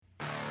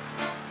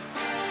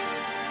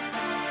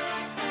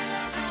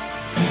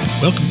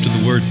Welcome to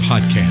the Word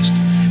Podcast.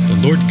 The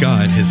Lord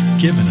God has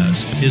given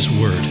us His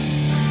Word.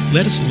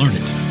 Let us learn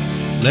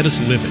it. Let us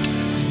live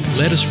it.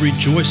 Let us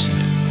rejoice in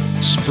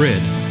it.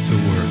 Spread the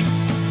Word.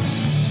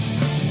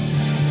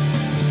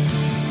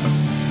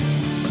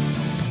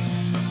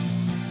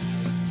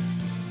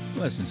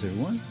 Blessings,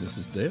 everyone. This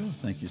is Dale.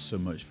 Thank you so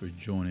much for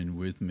joining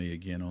with me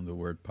again on the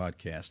Word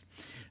Podcast.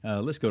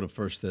 Let's go to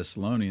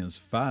 1Thess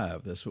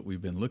 5. That's what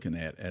we've been looking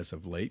at as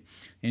of late.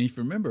 And if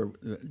you remember,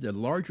 the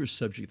larger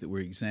subject that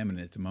we're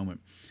examining at the moment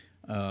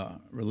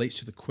relates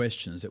to the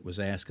questions that was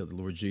asked of the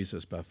Lord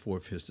Jesus by four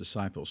of His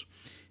disciples.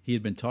 He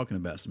had been talking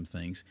about some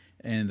things,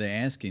 and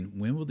they're asking,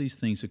 when will these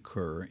things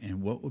occur,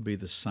 and what will be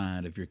the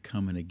sign of your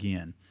coming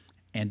again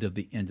and of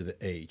the end of the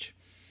age?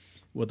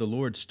 Well, the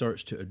Lord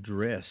starts to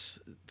address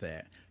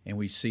that, and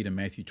we see it in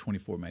Matthew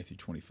 24, Matthew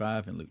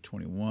 25, and Luke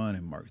 21,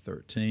 and Mark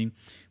 13.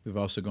 We've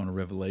also gone to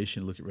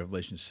Revelation, look at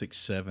Revelation 6,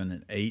 7,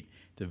 and 8,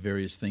 the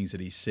various things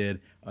that He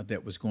said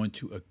that was going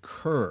to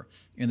occur.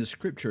 In the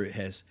Scripture, it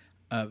has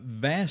a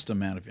vast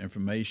amount of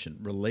information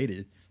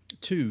related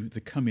to the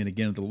coming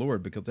again of the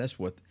Lord, because that's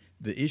what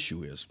the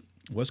issue is.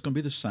 What's going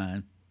to be the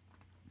sign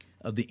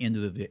of the end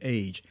of the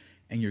age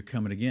and your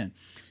coming again?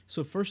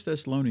 So 1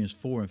 Thessalonians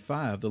 4 and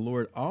 5, the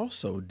Lord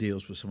also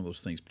deals with some of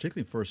those things,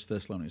 particularly in 1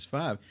 Thessalonians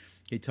 5.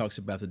 He talks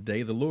about the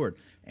day of the Lord.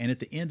 And at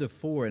the end of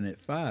 4 and at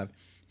 5,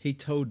 He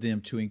told them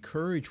to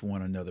encourage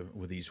one another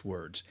with these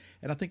words.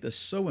 And I think that's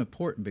so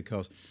important,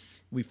 because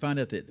we find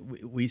out that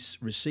we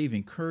receive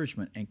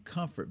encouragement and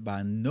comfort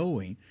by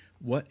knowing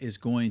what is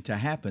going to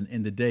happen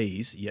in the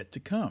days yet to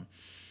come.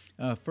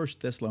 1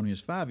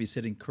 Thessalonians 5, He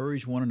said,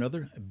 encourage one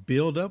another,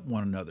 build up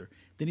one another.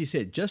 Then He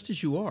said, just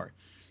as you are.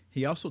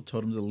 He also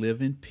told them to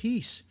live in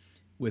peace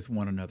with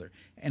one another.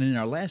 And in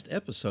our last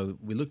episode,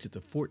 we looked at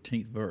the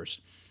 14th verse,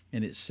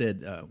 and it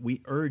said,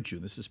 we urge you,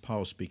 this is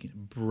Paul speaking,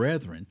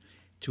 brethren,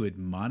 to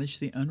admonish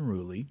the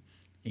unruly,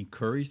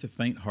 encourage the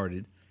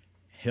faint-hearted,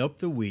 help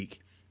the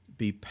weak,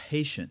 be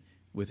patient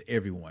with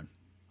everyone.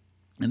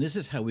 And this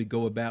is how we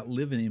go about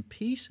living in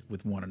peace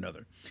with one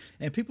another.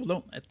 And people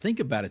don't think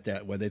about it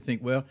that way. They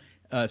think, well,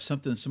 if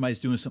somebody's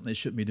doing something they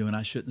shouldn't be doing,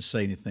 I shouldn't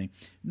say anything.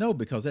 No,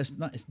 because it's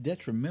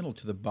detrimental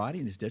to the body,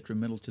 and it's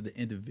detrimental to the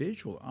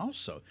individual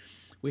also.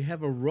 We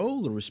have a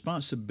role, a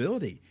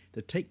responsibility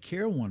to take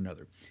care of one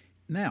another.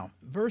 Now,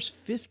 verse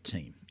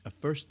 15 of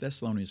 1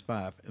 Thessalonians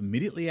 5,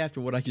 immediately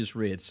after what I just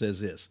read, says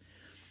this: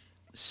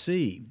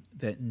 see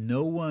that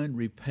no one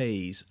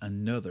repays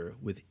another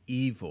with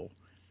evil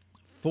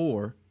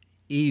for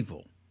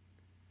evil.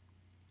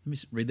 Let me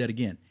read that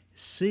again.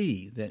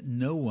 See that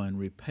no one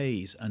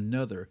repays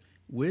another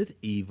with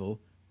evil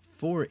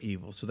for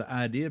evil. So the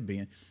idea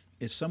being,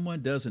 if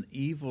someone does an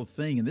evil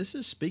thing, and this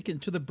is speaking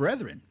to the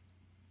brethren,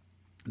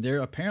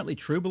 they're apparently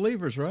true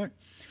believers, right?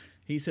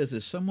 He says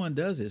if someone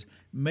does this,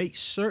 make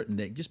certain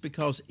that just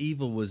because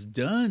evil was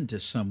done to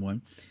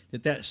someone,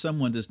 that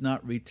someone does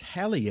not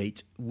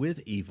retaliate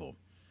with evil.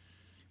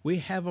 We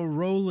have a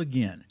role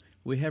again.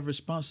 We have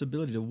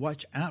responsibility to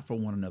watch out for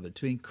one another,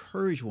 to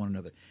encourage one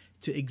another,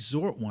 to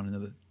exhort one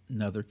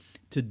another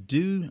to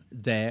do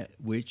that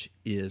which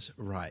is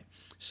right.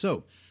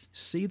 So,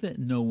 see that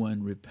no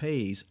one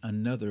repays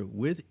another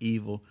with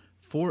evil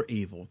for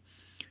evil,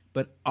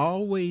 but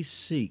always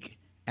seek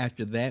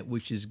after that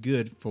which is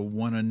good for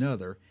one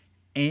another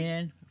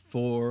and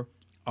for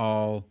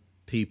all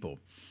people.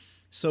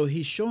 So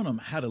He's showing them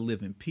how to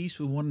live in peace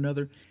with one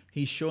another.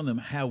 He's showing them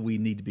how we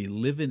need to be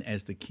living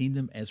as the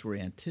kingdom, as we're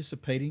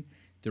anticipating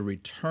the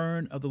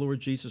return of the Lord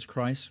Jesus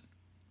Christ.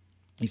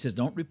 He says,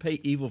 don't repay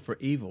evil for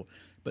evil,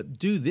 but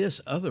do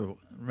this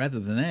rather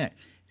than that.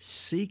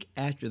 Seek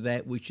after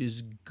that which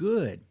is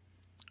good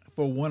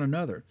for one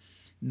another.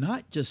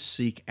 Not just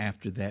seek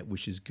after that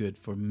which is good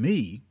for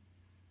me,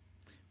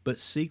 but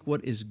seek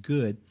what is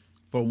good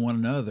for one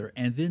another.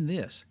 And then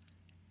this,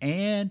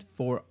 and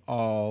for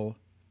all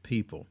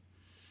people.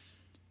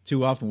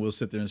 Too often we'll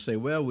sit there and say,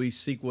 well, we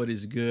seek what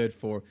is good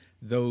for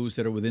those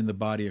that are within the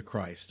body of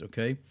Christ,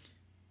 okay?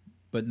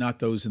 But not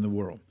those in the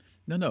world.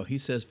 No, He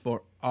says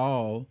for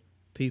all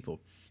people.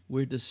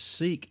 We're to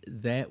seek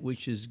that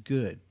which is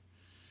good.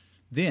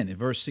 Then in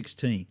verse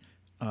 16,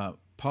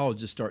 Paul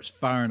just starts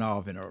firing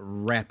off in a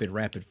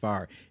rapid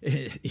fire.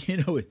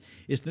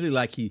 It's nearly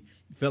like he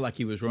felt like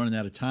he was running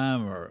out of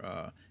time,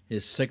 or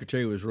his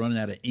secretary was running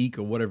out of ink,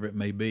 or whatever it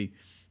may be.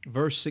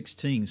 Verse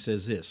 16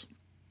 says this: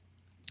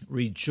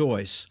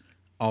 rejoice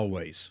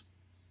always.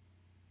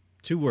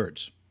 2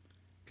 words.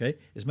 Okay?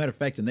 As a matter of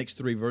fact, the next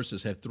 3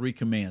 verses have 3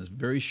 commands,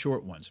 very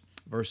short ones.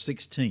 Verse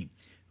 16,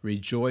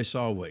 rejoice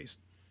always.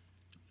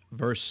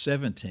 Verse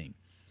 17,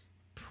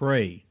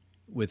 pray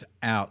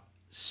without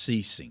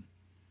ceasing.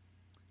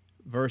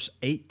 Verse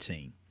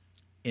 18,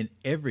 in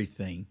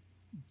everything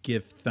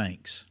give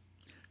thanks.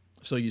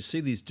 So you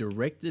see these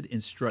directed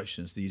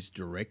instructions, these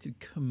directed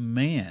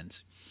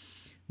commands.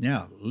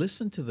 Now,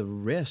 listen to the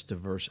rest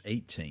of verse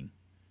 18.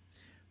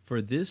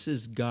 For this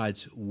is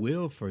God's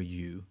will for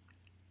you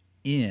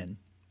in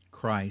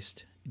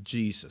Christ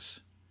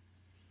Jesus.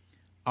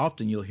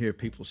 Often you'll hear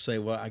people say,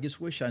 well, I just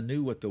wish I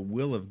knew what the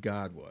will of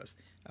God was.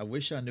 I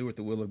wish I knew what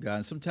the will of God.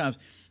 And sometimes,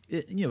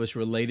 it's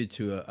related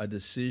to a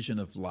decision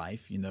of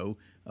life,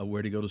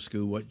 where to go to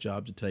school, what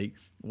job to take,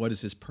 what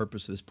is his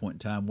purpose at this point in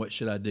time, what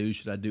should I do?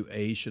 Should I do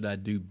A? Should I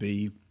do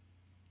B?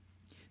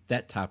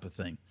 That type of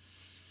thing.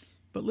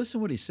 But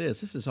listen what he says.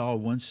 This is all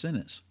one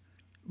sentence.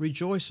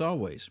 Rejoice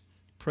always.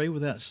 Pray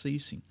without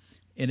ceasing.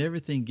 In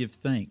everything give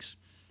thanks.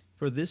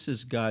 For this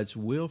is God's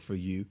will for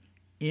you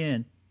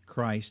in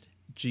Christ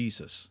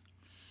Jesus.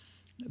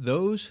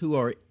 Those who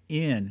are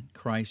in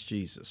Christ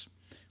Jesus,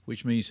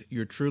 which means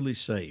you're truly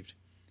saved,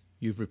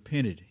 you've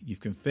repented,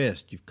 you've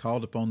confessed, you've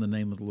called upon the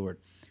name of the Lord,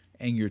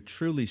 and you're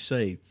truly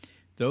saved.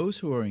 Those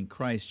who are in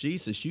Christ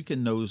Jesus, you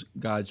can know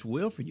God's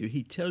will for you.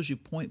 He tells you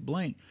point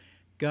blank,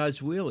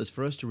 God's will is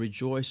for us to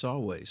rejoice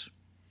always.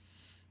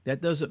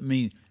 That doesn't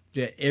mean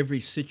that every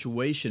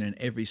situation and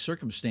every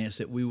circumstance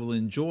that we will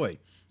enjoy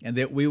and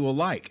that we will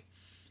like.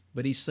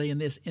 But he's saying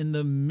this, in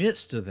the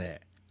midst of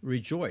that,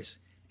 rejoice.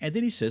 And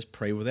then he says,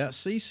 pray without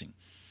ceasing.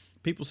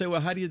 People say,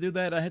 well, how do you do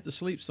that? I have to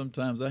sleep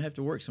sometimes. I have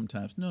to work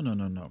sometimes.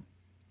 No.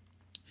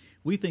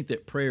 We think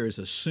that prayer is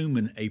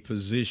assuming a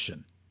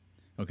position,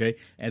 okay,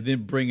 and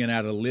then bringing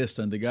out a list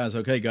unto God.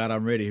 Okay, God,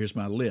 I'm ready. Here's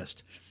my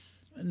list.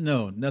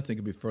 No, nothing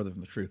could be further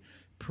from the truth.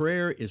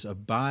 Prayer is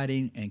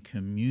abiding and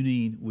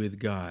communing with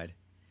God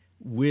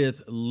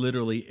with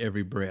literally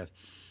every breath.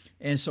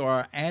 And so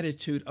our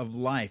attitude of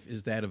life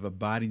is that of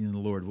abiding in the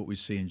Lord, what we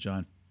see in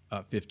John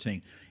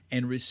 15,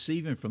 and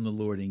receiving from the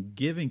Lord and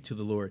giving to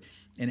the Lord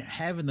and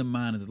having the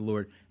mind of the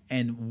Lord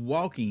and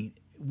walking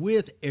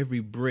with every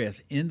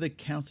breath in the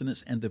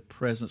countenance and the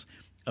presence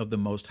of the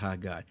Most High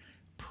God.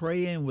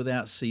 Praying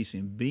without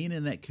ceasing, being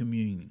in that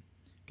communion,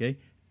 okay?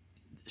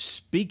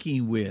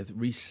 Speaking with,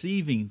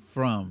 receiving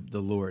from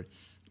the Lord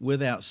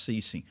without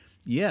ceasing.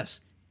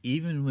 Yes,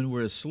 even when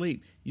we're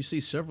asleep, you see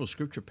several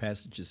scripture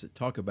passages that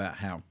talk about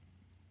how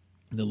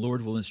the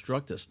Lord will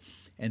instruct us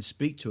and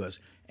speak to us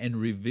and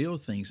reveal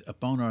things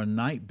upon our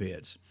night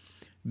beds.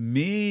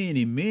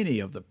 Many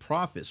of the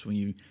prophets, when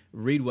you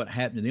read what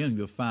happened to them,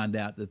 you'll find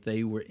out that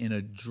they were in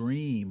a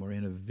dream or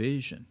in a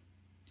vision.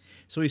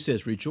 So he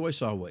says,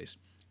 rejoice always,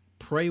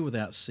 pray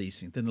without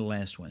ceasing. Then the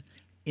last one,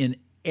 in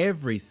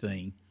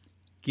everything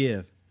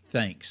give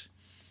thanks.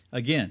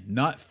 Again,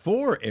 not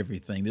for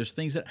everything. There's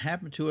things that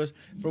happen to us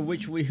for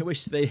which we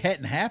wish they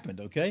hadn't happened,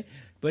 okay?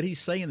 But he's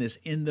saying this,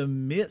 in the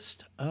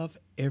midst of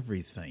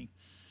everything,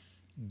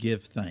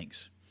 give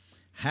thanks.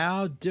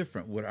 How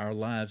different would our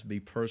lives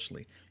be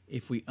personally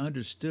if we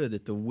understood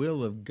that the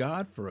will of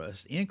God for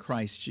us in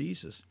Christ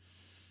Jesus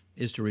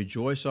is to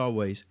rejoice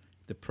always,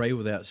 to pray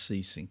without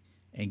ceasing,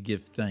 and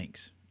give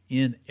thanks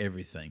in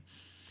everything.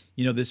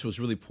 This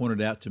was really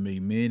pointed out to me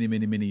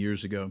many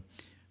years ago.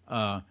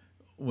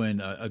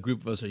 When a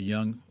group of us are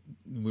young,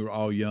 we were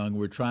all young,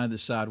 we're trying to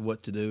decide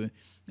what to do,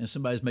 and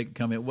somebody's making a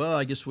comment, well,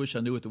 I just wish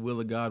I knew what the will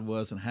of God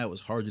was and how it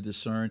was hard to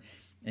discern,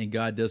 and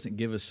God doesn't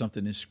give us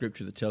something in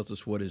Scripture that tells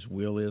us what his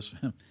will is.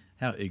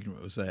 How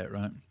ignorant was that,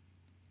 right?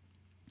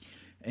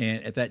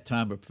 And at that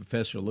time, a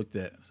professor looked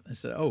at us and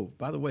said, oh,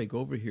 by the way, go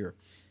over here.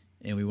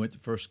 And we went to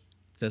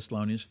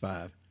 1Thess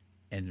 5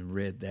 and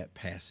read that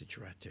passage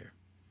right there.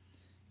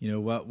 You know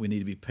what? We need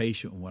to be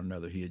patient with one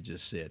another, he had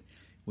just said.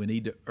 We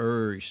need to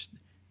urge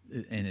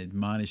and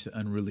admonish the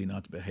unruly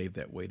not to behave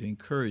that way, to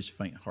encourage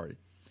faint-hearted,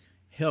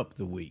 help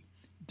the weak,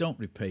 don't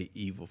repay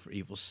evil for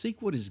evil.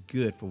 Seek what is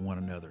good for one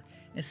another,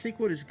 and seek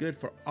what is good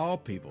for all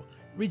people.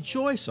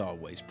 Rejoice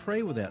always,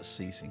 pray without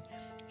ceasing,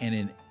 and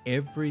in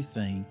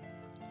everything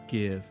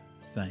give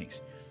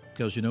thanks.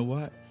 Because you know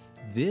what?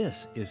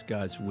 This is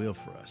God's will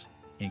for us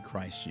in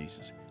Christ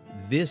Jesus.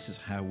 This is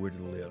how we're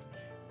to live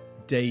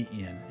day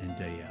in and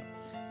day out.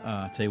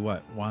 I'll tell you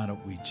what, why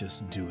don't we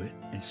just do it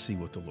and see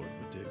what the Lord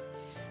would do?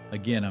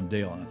 Again, I'm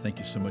Dale, and I thank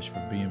you so much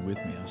for being with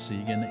me. I'll see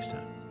you again next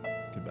time.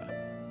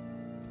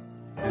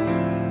 Goodbye.